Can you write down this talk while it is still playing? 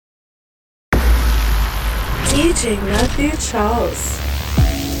DJ Matthew Charles.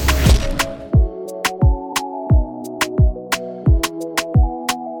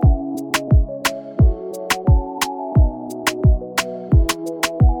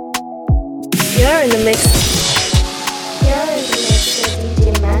 You're in the mix. You're in the mix with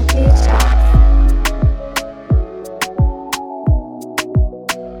DJ Matthew Charles.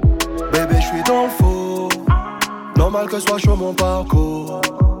 Bébé, je suis dans le faux. Normal que ce soit chaud mon parcours.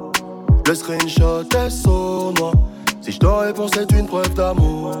 Le screenshot est sournois. Si je te réponds, c'est une preuve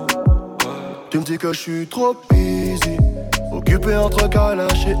d'amour. Tu me dis que je suis trop busy, occupé entre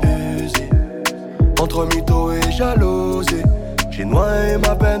Kalash et Uzi. Entre mytho et jalousie, j'ai noyé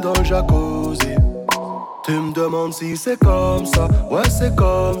ma peine dans le jacuzzi. Tu me demandes si c'est comme ça, ouais c'est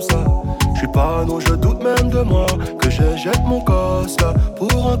comme ça. J'suis pas non, je doute même de moi, que je jette mon Costa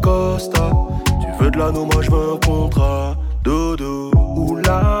pour un Costa. Tu veux de l'anneau, moi j'veux un contrat. Dodo,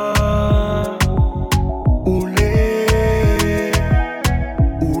 Oula, Oulé,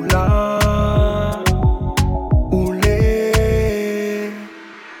 Oula, Oulé,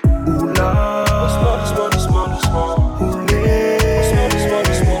 Oula.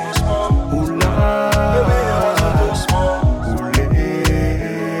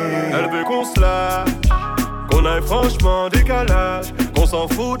 Qu'on aille franchement décalage, qu'on s'en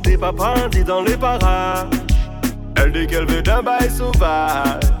fout des papas dit dans les parages. Elle dit qu'elle veut d'un bail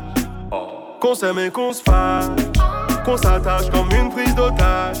sauvage, qu'on s'aime et qu'on se fâche, qu'on s'attache comme une prise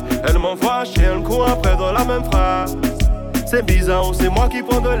d'otage. Elle m'envoie chier, elle court après dans la même phrase. C'est bizarre ou c'est moi qui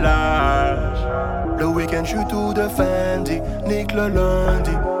prends de l'âge. Le week-end j'suis tout de Fendi, nique le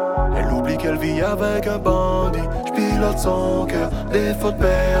lundi. Elle oublie qu'elle vit avec un bandit. J'pilote son cœur, des fautes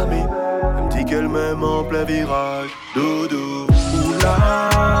permis. Elle me dit qu'elle m'aime en plein virage. Doudou, oula,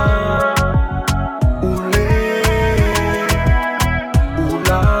 oulé,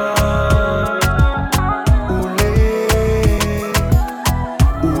 oula, oulé,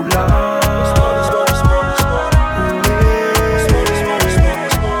 oula,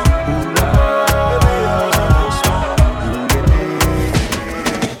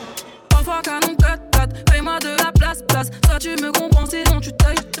 Parfois canon 4-4, fais-moi de la place. Soit tu me comprends, sinon tu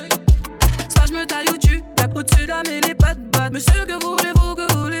tailles. Soit je me taille ou tu tapes au-dessus de la mêlée, pas de batte. Monsieur, que voulez-vous,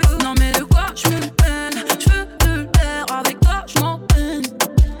 que voulez-vous? Non mais de quoi je me peine? Je veux de l'air, avec toi je m'en peine.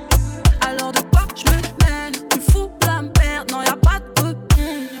 Alors de quoi je me mêle? Tu fous la merde, non y'a pas de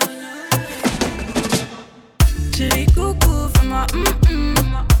repère. Chérie coco, fais-moi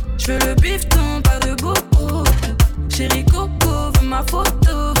je veux le bifton, pas de bobo. Chérie coco, veux ma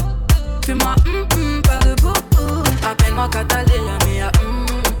photo. Fais-moi pas de bobo. Appelle-moi Catalina, mia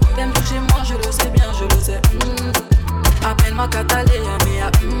t'aimes toucher moi, je le sais bien, je le sais. Appelle-moi Catalina, mia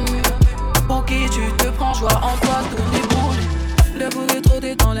pour qui tu te prends, joie en toi, tout déboule. Le bout est trop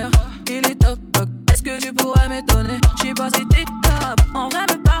dans l'air, il est top. Est-ce que tu pourrais m'étonner? J'sais pas si t'es top, en vrai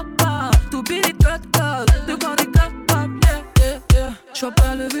me parle pas. Tout billet code, de quoi t'es capable, yeah. J'vois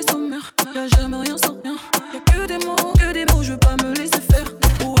pas le vaisseau mère, y'a jamais rien sans rien. Y'a que des mots, je veux pas me laisser faire.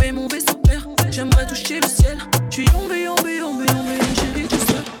 Où est mon vaisseau père? J'aimerais toucher le ciel. J'suis yombé, chérie, tu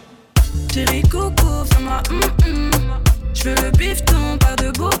sais. Chérie coco, fais-moi j'veux le bifton, pas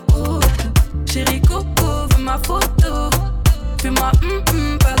de bobo. Chérie coco, veux ma photo. Fais-moi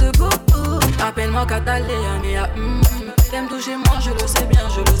pas de bobo. Appelle-moi Catalina, mia t'aimes toucher moi, je le sais bien,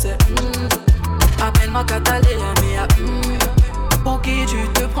 je le sais. Appelle-moi Catalina, mia pour qui tu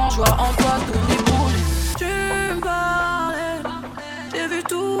te prends, joie en toi, tout déboule. Tu me parlais, j'ai vu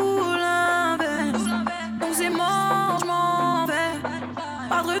tout l'inverse. Donc c'est mort, j'm'en vais.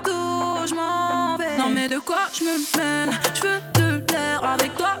 Pas de retour, j'm'en vais. Non mais de quoi j'me mêle? J'veux de l'air,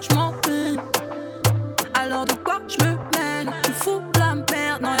 avec toi j'm'en peine. Alors de quoi j'me mêle? Tu fous la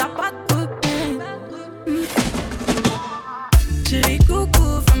merde, non y'a pas de repère. Chérie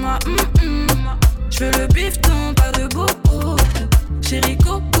coco, fais-moi j'veux le bifton, pas de bobo. Chérie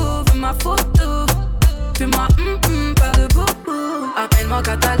coco, veux ma photo. Fais-moi pas de bobo. Appelle-moi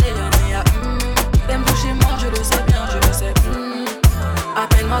Catalina, mia t'aimes toucher moi, je le sais bien, je le sais.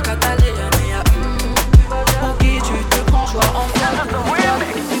 Appelle-moi Catalina, mia pour qui tu te prends, joie en toi.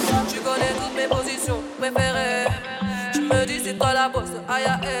 Tu connais toutes mes positions préférées. Tu me dis c'est toi la bosse, aïe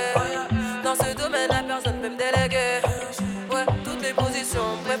aïe. Dans ce domaine, la personne peut me déléguer. Ouais, toutes mes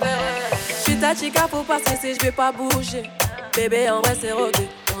positions préférées. J'suis ta chica, faut pas stresser, j'vais pas bouger. Bébé, en vrai, c'est rodé,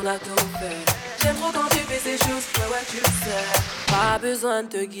 on a tout fait. J'aime trop quand tu fais ces choses, ouais, tu le sais. Pas besoin de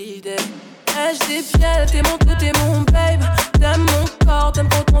te guider. Hey, j't'ai fiel, t'es mon tout, t'es mon babe. T'aimes mon corps, t'aimes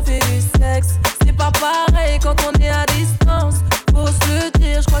quand on fait du sexe. C'est pas pareil quand on est à distance. Faut se le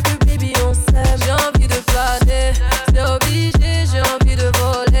dire, j'crois que baby, on s'aime. J'ai envie de planer, c'est obligé, j'ai envie de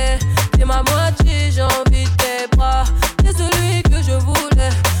voler. T'es ma moitié, j'ai envie de t'aimer.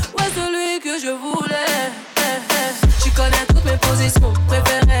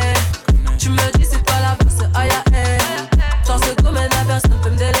 la personne peut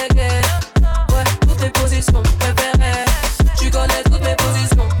me déléguer. Ouais, toutes mes positions préférées. Tu connais toutes mes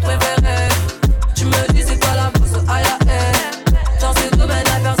positions préférées. Tu me dis c'est quoi la bosse, aïe aïe. Dans ce domaine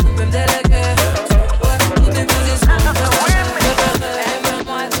la personne peut me déléguer. Ouais, toutes mes positions préférées.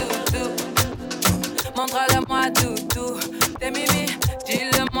 Aime-moi tout. Montre-le-moi tout. T'es mimi,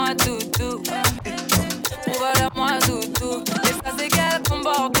 dis-le-moi tout. Prouve-le-moi tout. Et ça c'est quel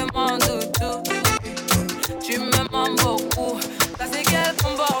comportement tout. Tu me mens beaucoup. Ça c'est quel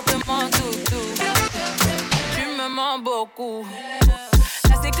comportement tout. Tu me mens beaucoup.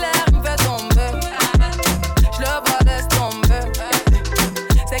 Là c'est clair, il me fait tomber. Je le vois, laisse tomber.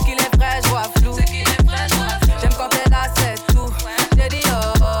 C'est qu'il est frais, je vois flou. J'aime quand t'es là, c'est tout. J'ai dit oh.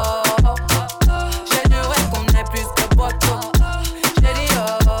 J'ai juré qu'on est plus que poteau. J'ai dit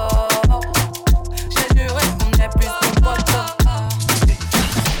oh. J'ai juré qu'on est plus que poteau.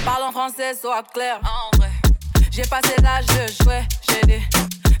 Parle en français, sois clair. J'ai passé l'âge de jouer, j'ai dit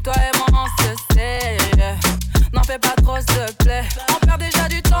toi et moi on se sait. N'en fais pas trop s'il te plaît. On perd déjà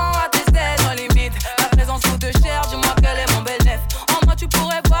du temps à tester nos limites. La présence coûte cher, dis-moi quel est mon bénéfice. En moi tu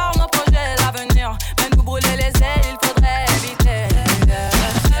pourrais voir nos projets, l'avenir. Mais nous brûler les ailes, il faudrait éviter.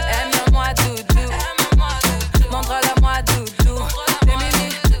 Aime-moi tout. Montre-le-moi tout. T'es mimi,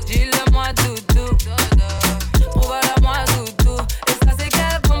 dis-le-moi tout. Prouve-le-moi tout. Et ça c'est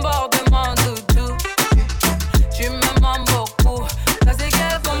quel comportement tout. Tu me mens beaucoup. Ça c'est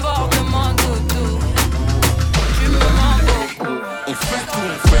quel comportement tout. Tu me mens beaucoup. On fait tout,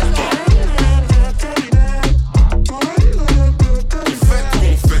 on fait pas. On fait tout,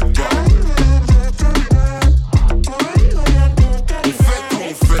 on fait pas. On fait tout,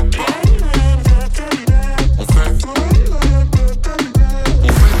 on fait pas. On fait. On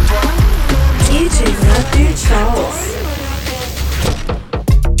fait pas. DJ Matthew Charles.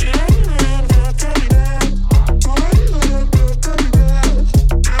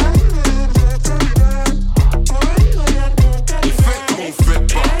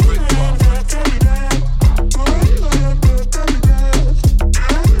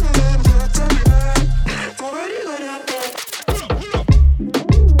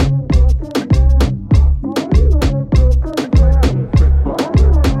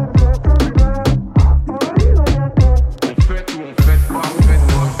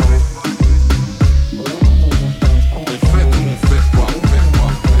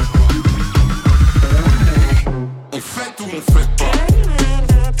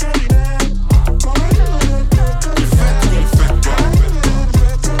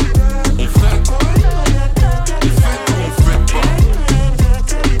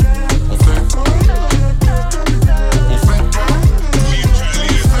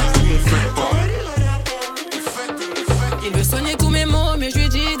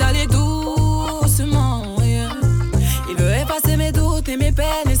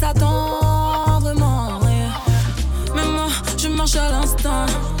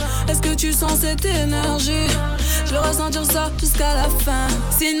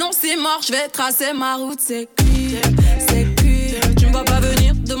 Je vais tracer ma route, c'est cuit. Tu me vois pas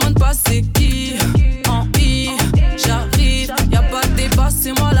venir, demande pas c'est qui. En I, j'arrive, y'a pas de débat,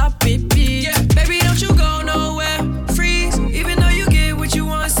 c'est moi la pépite. Yeah, baby, don't you go nowhere, freeze. Even though you get what you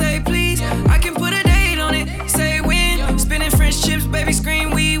want, say please. I can put a date on it, say when. Spinning French chips, baby,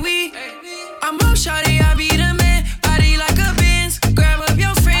 scream wee wee. I'm up, shawty, I be the man. Body like a Benz, grab up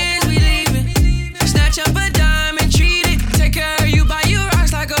your friends, we leaving. Snatch up a dime and treat it. Take care of you, buy you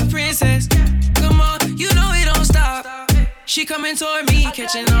rocks like a princess. Come on, you know it don't stop. She coming toward me,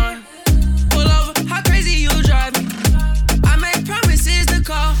 catching on. Pull over, how crazy you drive me. I make promises to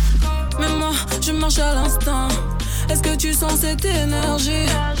call. Mais moi, je marche à l'instant. Est-ce que tu sens cette énergie?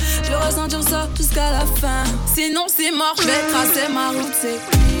 Je vais ressentir ça jusqu'à la fin. Sinon c'est mort, je vais tracer ma route. C'est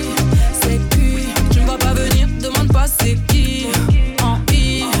cuit. Tu me vois pas venir, demande pas c'est qui. En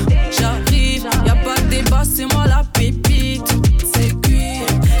I, j'arrive, y'a pas de débat, c'est moi la pépite. C'est cuit.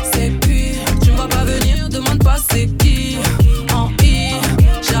 Tu me vois pas venir, demande pas c'est qui. En I,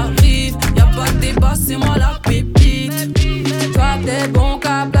 j'arrive, y'a pas de débat, c'est moi la pépite. Toi t'es bon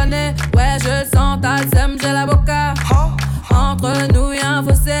qu'à planer, ouais je sens ta sème, j'ai la boca. Entre nous y'a un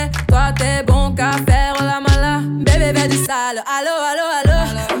fossé, toi t'es bon qu'à faire la mala. Bébé veut du sale, allo,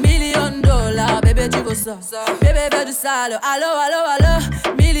 $1,000,000, bébé tu veux ça. Bébé veut du sale, allo,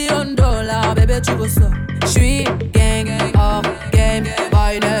 $1,000,000, bébé tu veux ça. J'suis gang, hors game,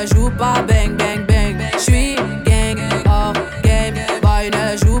 boy ne joue pas bang bang bang. J'suis gang, hors game, boy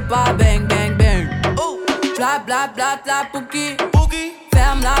ne joue pas bang bang bang. Bla bla bla bla pouki.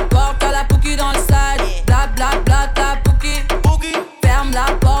 Ferme la porte à la pouki dans le sale. Bla bla bla bla pouki. Ferme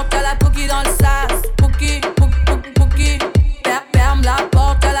la porte à la pouki dans le sale. Pouki, pouki, pouki. Ferme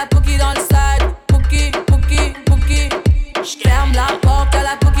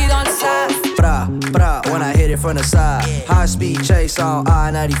from the side. High speed chase on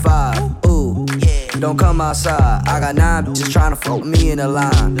I-95. Ooh, don't come outside. I got 9 bitches trying to fuck me in the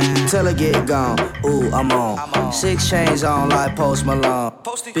line. Till I get gone. Ooh, I'm on. 6 chains on like Post Malone.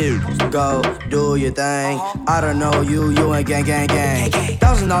 Go, do your thing. I don't know you ain't gang.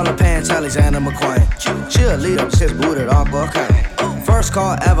 $1,000 pants, Alexander McQueen. She a leader, sis booted on cocaine. First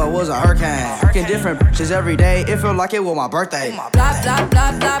call ever was a hurricane. Fucking different bitches every day. It felt like it was my birthday. Bla bla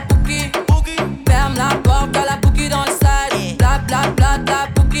bla bla boogie. Ferme la porte, à la boogie dans le sas. Bla bla bla bla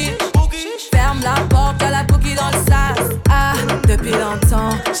boogie. Ferme la porte, à la boogie dans le sas. Ah, depuis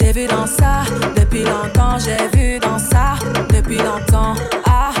longtemps, j'ai vu dans ça. Depuis longtemps, j'ai vu dans ça. Depuis longtemps,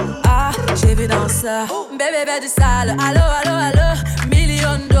 j'ai vu dans ça. Bébé, bébé du sale, allo.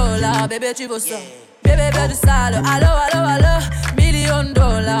 $1,000,000, bébé, tu veux ça. Bébé, bébé du sale, allo.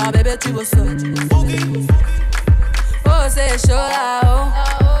 $1,000,000, bébé, tu veux ça. Oh, c'est chaud là, oh.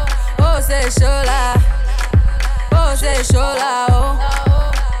 Oh, c'est chaud là. Oh, c'est chaud là, oh.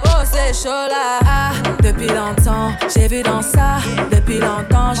 Oh, c'est chaud là. Ah, depuis longtemps, j'ai vu dans ça. Depuis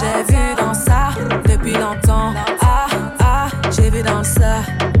longtemps, j'ai vu dans ça. Depuis longtemps, j'ai vu dans ça.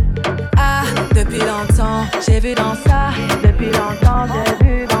 Ah, depuis longtemps, j'ai vu dans ça. Depuis longtemps, j'ai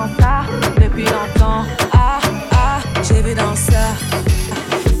vu dans ça. Depuis longtemps, j'ai vu dans ça.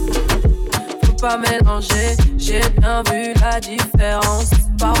 Faut pas mélanger, j'ai bien vu la différence.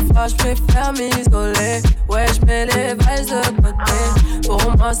 Parfois je préfère m'isoler. Ouais, je mets les valises de côté. Pour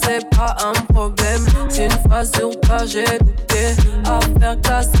moi c'est pas un problème. Si une fois sur toi j'ai douté, à faire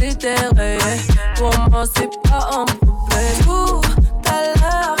casser tes rayés. Pour moi c'est pas un problème. Tout à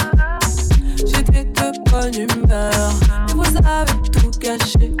l'heure j'étais de bonne humeur, mais vous avez tout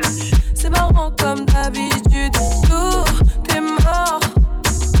gâché. C'est marrant comme d'habitude. Tout est mort,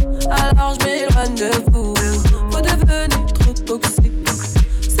 alors je m'éloigne de vous. Vous devenez trop toxique.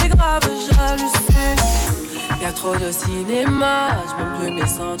 C'est grave, j'hallucine. Y'a trop de cinéma, je m'aime plus mes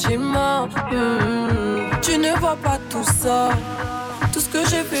sentiments. Tu ne vois pas tout ça, tout ce que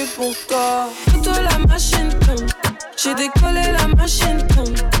j'ai fait pour toi. Toute la machine tombe, j'ai décollé la machine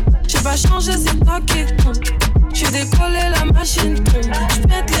tombe. J'ai pas changé, c'est toi qui compte. J'ai décollé la machine tombe.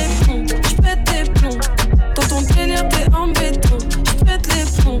 J'pète les plombs, j'pète les plombs. Dans ton délire t'es en béton. J'pète les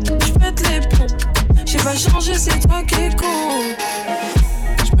plombs, j'pète les plombs. J'ai pas changé, c'est toi qui compte.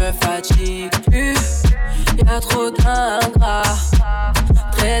 J'me fatigue plus, y'a trop d'ingrats.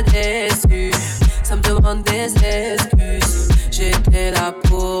 Très déçu, ça me demande des excuses. J'étais là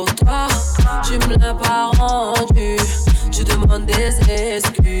pour toi, tu me l'as pas rendu. Tu demandes des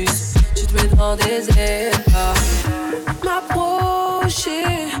excuses, tu te mets dans des états.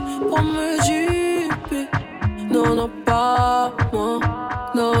 M'approcher pour me duper. Non, non, pas moi.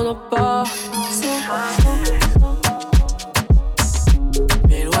 Non, non, pas ça.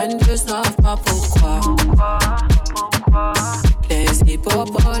 M'éloigne, je sais pas pourquoi. Les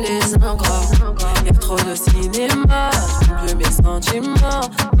hippopos, les ingrats. Y'a trop de cinéma, j'oublie mes sentiments.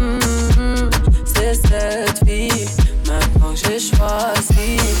 C'est cette vie, maintenant que j'ai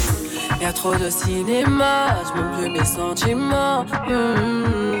choisi. Y'a trop de cinéma, j'm'aime plus mes sentiments.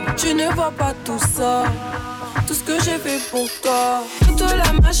 Tu ne vois pas tout ça, tout ce que j'ai fait pour toi. Toute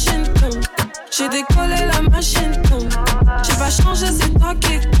la machine tombe, j'ai décollé la machine tombe. J'ai pas changé, c'est toi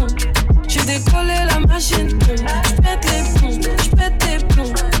qui compte. J'ai décollé la machine tombe. J'pète les plombs, j'pète les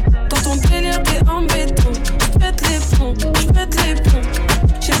plombs. Dans ton délire t'es en béton. J'pète les plombs, j'pète les plombs.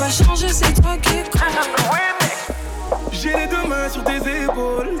 J'ai pas changé, c'est toi qui compte. J'ai les 2 mains sur tes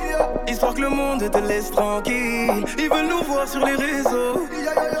épaules, histoire que le monde te laisse tranquille. Ils veulent nous voir sur les réseaux,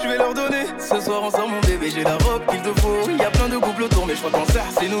 je vais leur donner ce soir ensemble mon bébé. J'ai la robe qu'il te faut, y'a plein de couples autour, mais je crois qu'en ça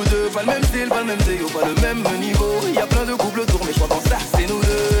c'est nous deux. Pas le même style, pas le même déo, pas le même niveau. Y'a plein de couples autour, mais je crois qu'en ça c'est nous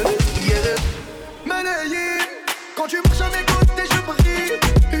deux. Yeah. Manayé, quand tu marches à mes côtés je brille.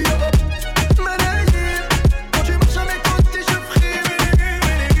 Manayé, quand tu marches à mes côtés je brille.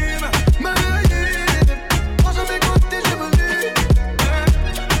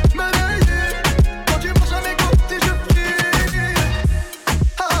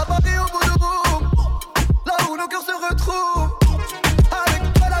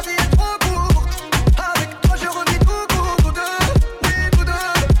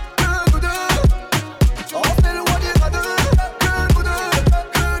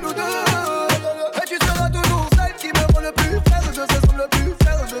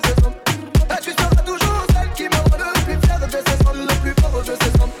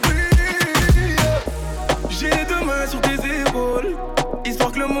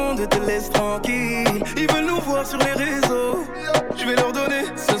 Sur les réseaux, je vais leur donner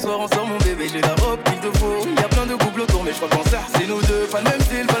ce soir ensemble mon bébé. J'ai la robe qu'il te faut. Y'a plein de couples autour, mais je crois qu'en ça c'est nous deux. Pas le même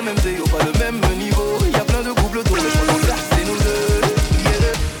style, pas le même déo, pas le même niveau. Y'a plein de couples autour.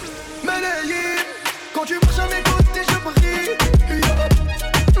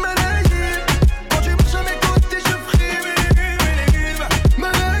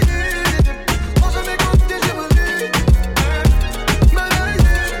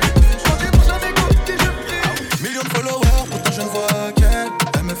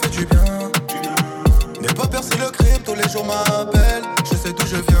 pas peur si le crime tous les jours m'appelle. Je sais d'où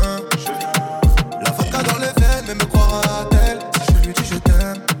je viens. La vodka dans les veines, mais me croira-t-elle si je lui dis je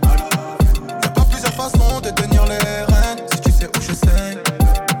t'aime? Y'a pas plusieurs façons de tenir les rênes. Si tu sais où je saigne,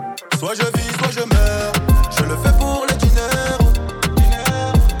 soit je vis, soit je meurs. Je le fais pour les diners.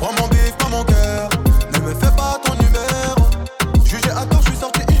 Prends mon bif, pas mon cœur. Ne me fais pas ton numéro. Jugé à tort, je suis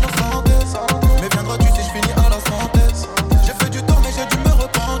sorti innocent. Mais viendras-tu si je finis à la santé? J'ai fait du tort mais j'ai dû me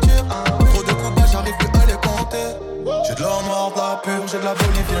repentir. Trop de coups bas, j'arrive plus à les compter. J'ai de l'or noir, de la pure, j'ai de la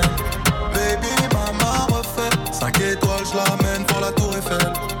bolivienne. Baby, maman refait 5 étoiles, je l'amène pour la tour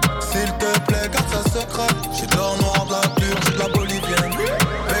Eiffel. S'il te plaît, garde ça secret. J'ai de l'or noir, de la pure, j'ai de la bolivienne.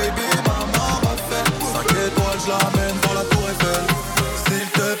 Baby, maman refait 5 étoiles, je l'amène pour la tour Eiffel. S'il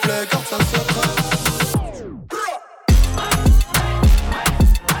te plaît, garde ça secret.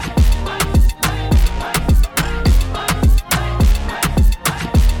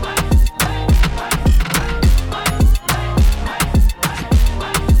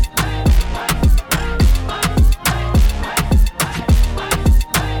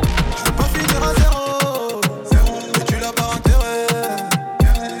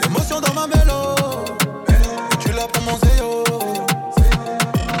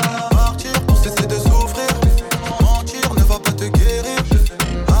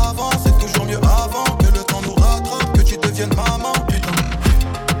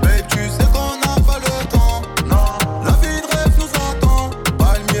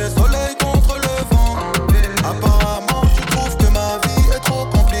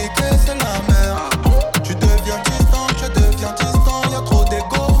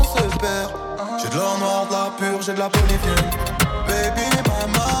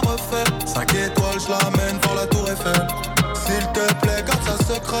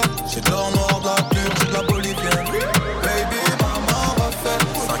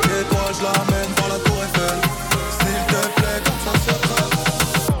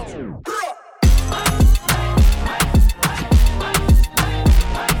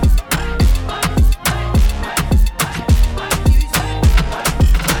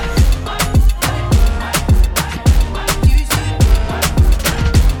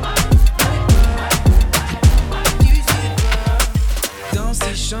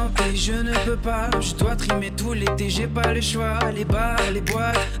 Les bars, les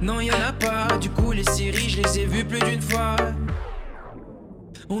boîtes, non y'en a pas. Du coup les séries je les ai vues plus d'une fois.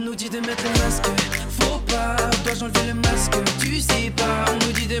 On nous dit de mettre le masque, faut pas. Dois-je enlever le masque, tu sais pas. On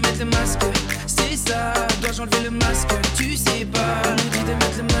nous dit de mettre le masque, c'est ça. Dois-je enlever le masque, tu sais pas. On nous dit de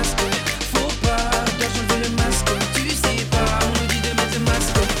mettre le masque, faut pas. Dois-je enlever le masque, tu sais pas. On nous dit de mettre le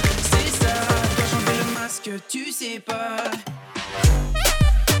masque, c'est ça. Dois-je enlever le masque, tu sais pas.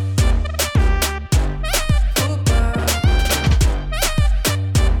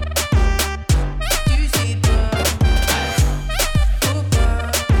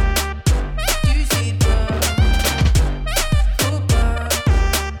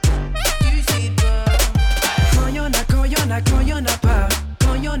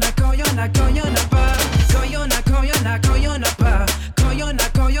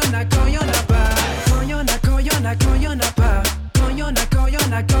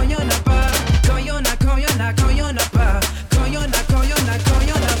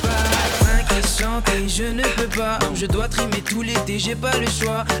 Je dois trimer tout l'été, j'ai pas le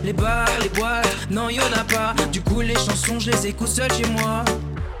choix. Les bars, les boîtes, non y'en a pas. Du coup les chansons je les écoute seul chez moi.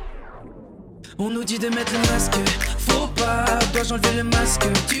 On nous dit de mettre le masque, faut pas. Dois-je enlever le masque,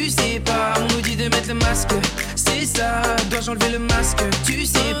 tu sais pas. On nous dit de mettre le masque, c'est ça. Dois-je enlever le masque, tu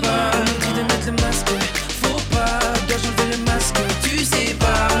sais pas. On nous dit de mettre le masque, faut pas. Dois-je enlever le masque, tu sais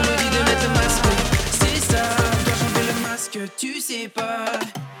pas. On nous dit de mettre le masque, c'est ça. Dois-je enlever le masque, tu sais pas.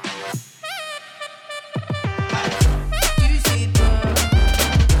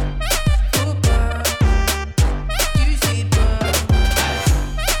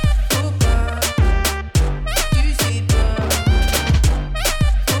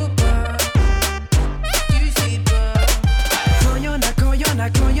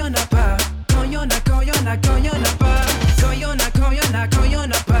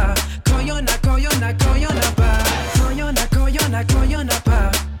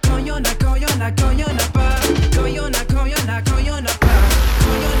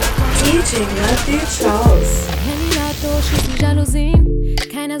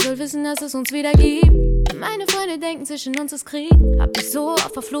 Dass es uns wieder gibt. Meine Freunde denken, zwischen uns ist Krieg. Hab dich so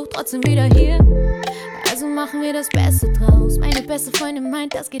oft verflucht, trotzdem wieder hier. Also machen wir das Beste draus. Meine beste Freundin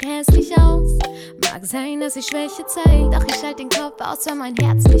meint, das geht hässlich aus. Mag sein, dass ich Schwäche zeig, doch ich halt den Kopf aus, weil mein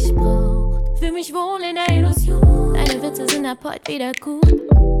Herz mich braucht. Fühl mich wohl in der Illusion. Deine Witze sind ab heute wieder gut.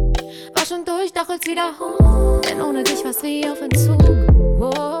 War schon durch, doch jetzt wieder hoch. Denn ohne dich war's wie auf Entzug. Oh,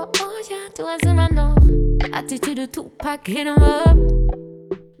 oh ja, du hast immer noch Attitüde, Tupac, hin und ab.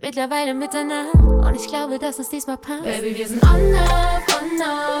 Mittlerweile Mitternacht und ich glaube, dass es diesmal passt. Baby, wir sind on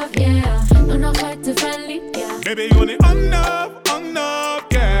up, yeah. Nur noch heute verliebt, yeah. Baby, on est on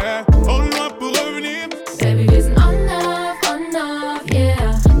up, yeah. Au loin pour revenir. Baby, wir sind on up,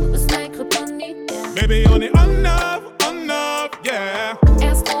 yeah. Du bist mein Kryptonit, yeah. Baby, on est on up, yeah.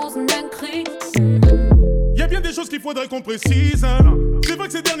 Erst Rosen, dann Krieg. Y'a bien des choses qu'il faudrait qu'on précise. C'est vrai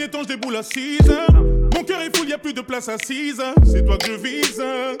que ces derniers temps je déboule à 6. Mon cœur est full, y'a plus de place assise. C'est toi que je vise.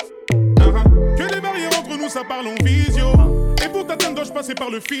 Que les barrières entre nous ça parle en visio. Et pour t'atteindre dois-je passer par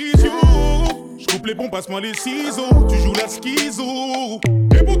le physio. Je coupe les pompes, passe-moi les ciseaux. Tu joues la schizo.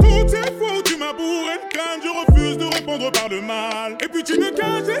 Et pour toutes ces fois où tu m'as bourré le crâne, je refuse de répondre par le mal. Et puis tu me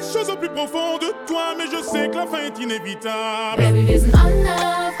caches des choses au plus profond de toi. Mais je sais que la fin est inévitable. Baby, wir sind on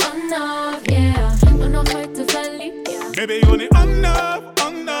up, yeah. Nur noch heute verliebt, yeah. Baby, on est on up,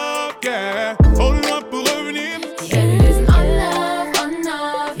 yeah. Au loin pour revenir. Baby, wir sind on up,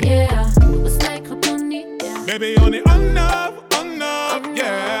 yeah. Du bist mein Kryptonit, yeah. Baby, on est on up,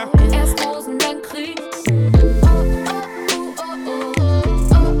 yeah. Erst Rosen, dann Krieg.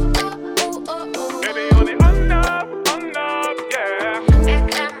 Baby, on est on up, yeah. Er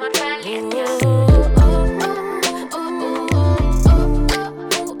kann man verlieren, ja.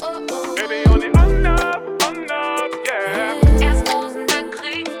 Baby, on est on up, yeah. Erst Rosen, dann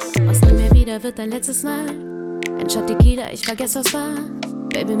Krieg. Was nie mehr wieder wird dein letztes Mal. Ein Shot Tequila, ich vergess was war.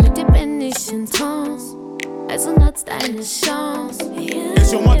 Baby, mit dir bin ich in Trance. Also nutzt deine Chance. Et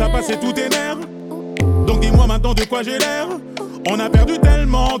sur moi t'as passé tous tes nerfs. Donc dis-moi maintenant de quoi j'ai l'air. On a perdu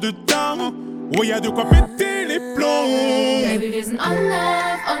tellement de temps. Oh, y'a de quoi péter les plombs. Baby, wir sind on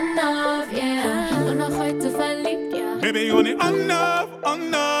up, yeah. Nur noch heute verliebt, yeah. Baby, on est on up,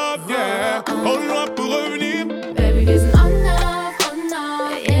 yeah. Au loin pour revenir. Baby, wir sind on up,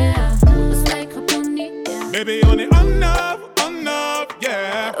 yeah. Du bist mein Kryptonit, yeah. Baby, on est on up,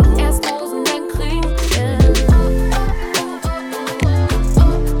 yeah. Erst Rosen, dann Krieg, yeah.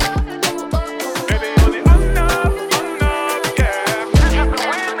 Baby, on est on up, yeah.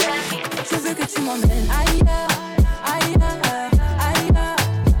 Je veux que tu m'emmènes ailleurs, ailleurs, ailleurs.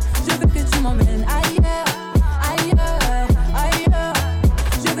 Je veux que tu m'emmènes ailleurs, ailleurs, ailleurs.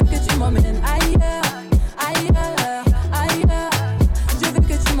 Je veux que tu m'emmènes ailleurs, ailleurs, ailleurs. Je veux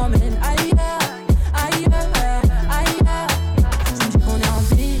que tu m'emmènes ailleurs, ailleurs, ailleurs. Tu me dis qu'on est en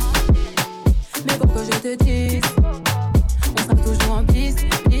vie, mais pour que je te dise, on sera toujours en bis,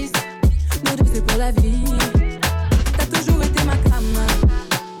 bis. Nous deux c'est pour la vie. T'as toujours été ma cam.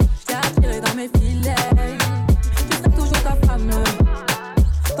 J't'ai attiré dans mes filets. Je serai toujours ta femme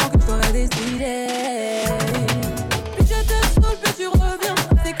tant que je t'aurai décidé. Plus je te saoule, plus tu reviens.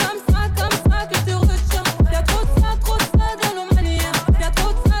 C'est comme ça que je te retiens. Y'a trop de sale dans nos manières. Y'a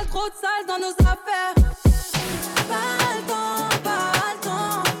trop de sale dans nos affaires. Pas le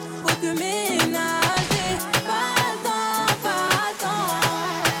temps, faut te ménager. Pas le temps.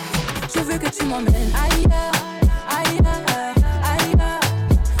 Je veux que tu m'emmènes ailleurs, ailleurs, ailleurs.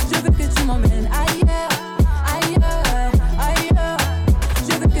 Je veux que tu m'emmènes ailleurs, ailleurs, ailleurs.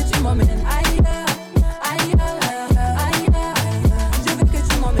 Je veux que tu m'emmènes ailleurs, ailleurs, ailleurs. Je veux que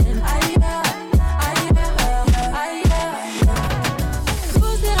tu m'emmènes ailleurs, ailleurs, ailleurs.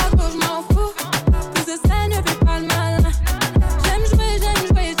 Tous ces raccos, je m'en fous. Tout ce scène ne fait pas le mal. J'aime jouer,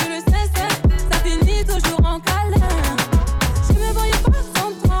 tu le sais, ça finit toujours en câlin. Je me voyais pas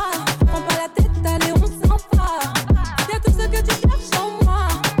sans toi. Prends pas la tête, allez, on s'en va. Y'a tout ce que tu cherches en moi.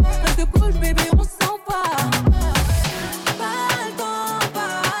 Reste cool, bébé, on s'en va. Pas le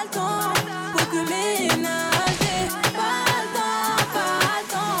temps, faut te ménager. Pas le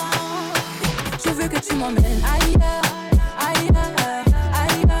temps. Je veux que tu m'emmènes ailleurs, ailleurs,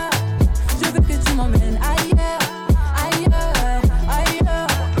 ailleurs. Je veux que tu m'emmènes ailleurs, ailleurs, ailleurs.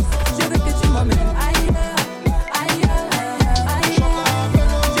 Je veux que tu m'emmènes ailleurs, ailleurs, ailleurs.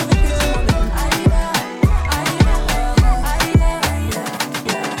 Je veux que tu m'emmènes ailleurs, ailleurs, ailleurs.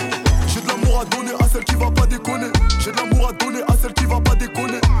 J'ai de l'amour à donner à celle qui va pas déconner. J'ai de l'amour à donner à celle qui va pas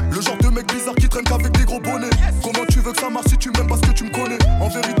déconner. Le genre de mec bizarre qui traîne qu'avec des gros bonnets. Comment tu veux que ça marche si tu m'aimes parce que tu me connais? En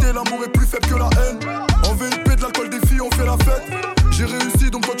vérité l'amour est plus faible que la haine. En VIP de l'alcool des filles on fait la fête. J'ai réussi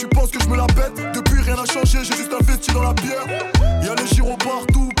donc toi tu penses que je me la pète. Depuis rien n'a changé, j'ai juste investi dans la bière. Y'a les gyros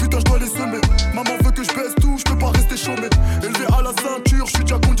partout, putain je dois les semer. Maman veut que je baisse tout, je peux pas rester chômé. Élevé à la ceinture, je suis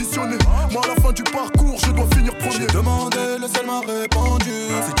déjà conditionné. Moi à la fin du parcours, je dois finir premier. J'ai demandé, le seul m'a répondu.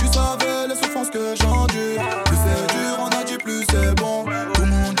 Si tu savais les souffrances que j'endure. Plus c'est dur, on a dit plus c'est bon. Tout le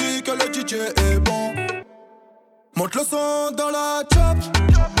monde dit que le DJ est bon. Monte le son dans la chop.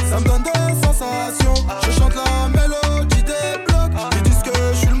 Ça me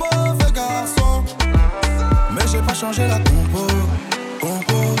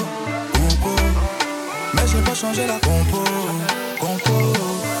changer la compo.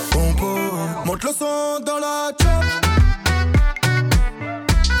 Monte le son dans la chop.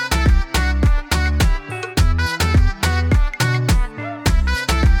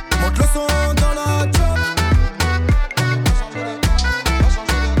 Monte le son dans la chop.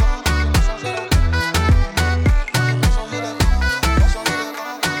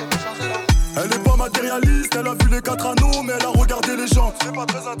 Elle est pas matérialiste, elle a vu les 4 anneaux, mais elle a regardé les gens. C'est pas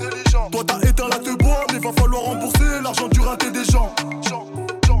très intelligent. Toi t'as éteint la te bois, mais va falloir rembourser l'argent du raté des gens.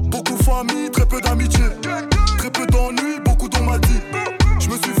 Beaucoup famille, très peu d'amitié. Très peu d'ennuis, beaucoup d'on m'a dit. Je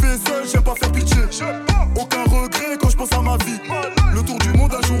me suis fait seul, j'aime pas faire pitié. Aucun regret quand je pense à ma vie. Le tour du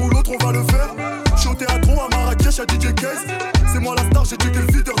monde, un jour ou l'autre on va le faire. J'suis au théâtre à Marrakech à DJ Kayz. C'est moi la star, j'ai tué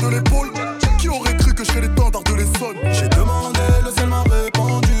le videur de l'épaule. Qui aurait cru que je serais l'étendard de l'Essonne? J'ai demandé, le ciel m'a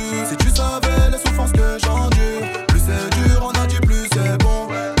répondu. Si tu savais les souffrances que j'endure. Plus c'est dur, on a dit plus c'est bon.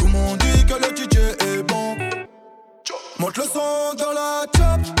 Tout le monde dit que le DJ est bon. Monte le son dans la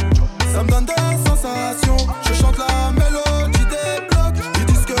chop. Ça me donne des sensations. Je chante la mélodie des blocs. Ils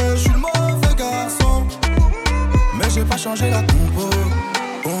disent que je suis le mauvais garçon. Mais j'ai pas changé la compo.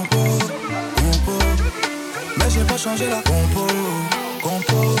 Mais j'ai pas changé la compo.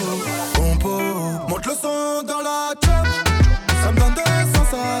 Monte le son dans la chop. Ça me donne des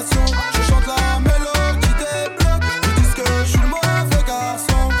sensations. Je chante la mélodie des blocs. Ils disent que je suis le mauvais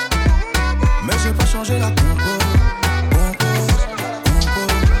garçon. Mais j'ai pas changé la compo.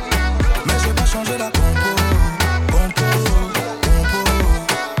 Mais j'ai pas changé la compo.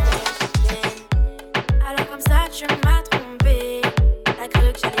 Alors comme ça tu m'as trompé. T'as cru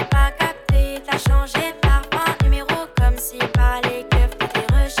que j'allais pas capter. T'as changé parfois numéro comme si par les keufs t'étais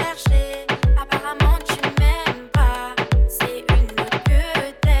recherché. Apparemment tu m'aimes pas. C'est une autre que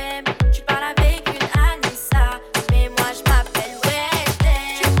t'aimes. Tu parles avec une Anissa. Mais moi je m'appelle Fête.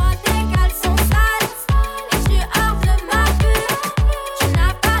 Tu prends tes caleçons sales et tu hors de ma vue. Tu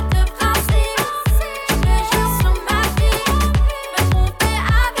n'as pas de principe. Tu me jures sur ma vie. Me tromper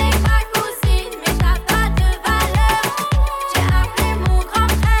avec ma cousine, mais t'as pas de valeur. J'ai appelé mon grand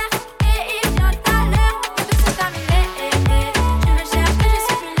frère et il vient tout à l'heure. Tout s'est terminé. Tu me cherches mais je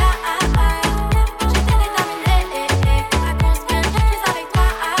suis plus là. J'étais déterminée à construire quelque chose avec toi.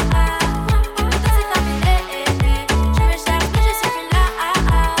 Tout s'est terminé. Tu me cherches mais je suis plus là.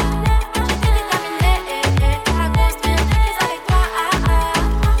 J'étais déterminée à construire quelque chose avec toi.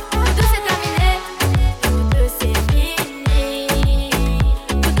 Tout s'est terminé. Tout c'est fini.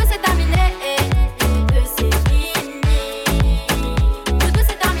 Tout s'est terminé. Tout c'est fini. Tout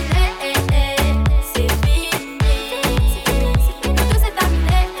s'est terminé. C'est fini. Tout s'est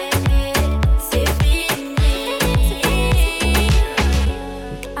terminé. C'est fini.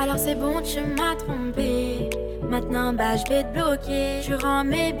 Alors c'est bon, tu m'as trompé. Maintenant bah je vais te bloquer. Tu rends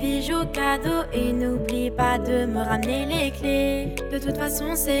mes bijoux cadeaux et n'oublie pas de me ramener les clés. De toute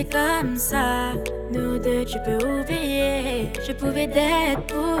façon c'est comme ça. Nous deux tu peux oublier. Je pouvais d'être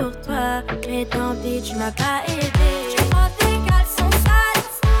pour toi, mais tant pis tu m'as pas aidé. Tu prends tes caleçons sales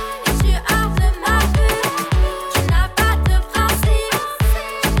et tu hors de ma vue. Tu n'as pas de principe.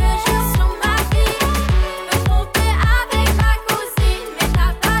 Tu me jures sur ma vie. Me tromper avec ma cousine, mais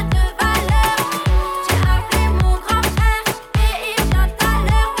t'as pas de valeur. J'ai appelé mon grand frère et il vient tout à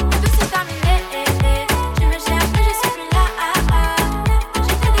l'heure. Tout s'est terminé. Tu me cherches mais je suis plus là.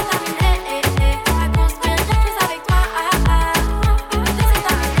 J'étais déterminée à construire quelque chose avec toi. Tout s'est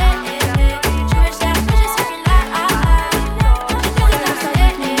terminé. Tu me cherches mais je suis plus là.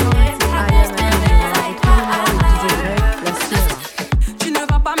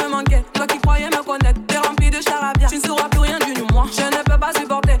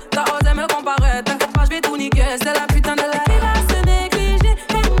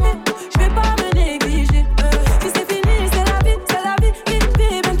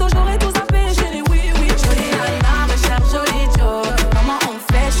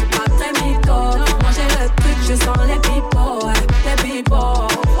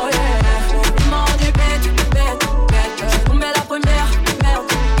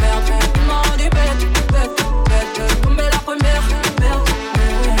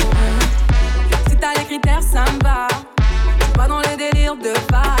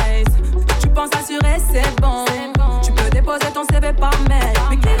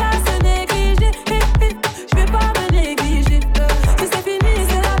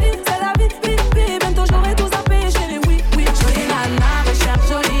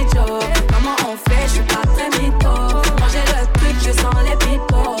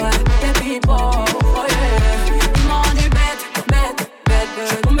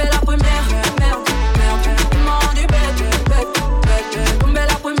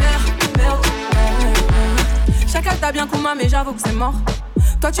 mort.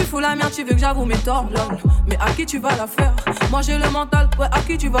 Toi tu fous la merde, tu veux que j'avoue mes torts, lol. Mais à qui tu vas la faire? Moi j'ai le mental, ouais, à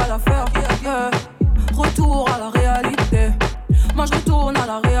qui tu vas la faire? Retour à la réalité. Moi je retourne à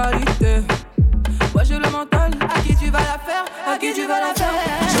la réalité. Ouais j'ai le mental, à qui tu vas la faire? À qui tu vas la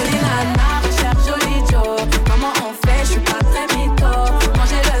faire?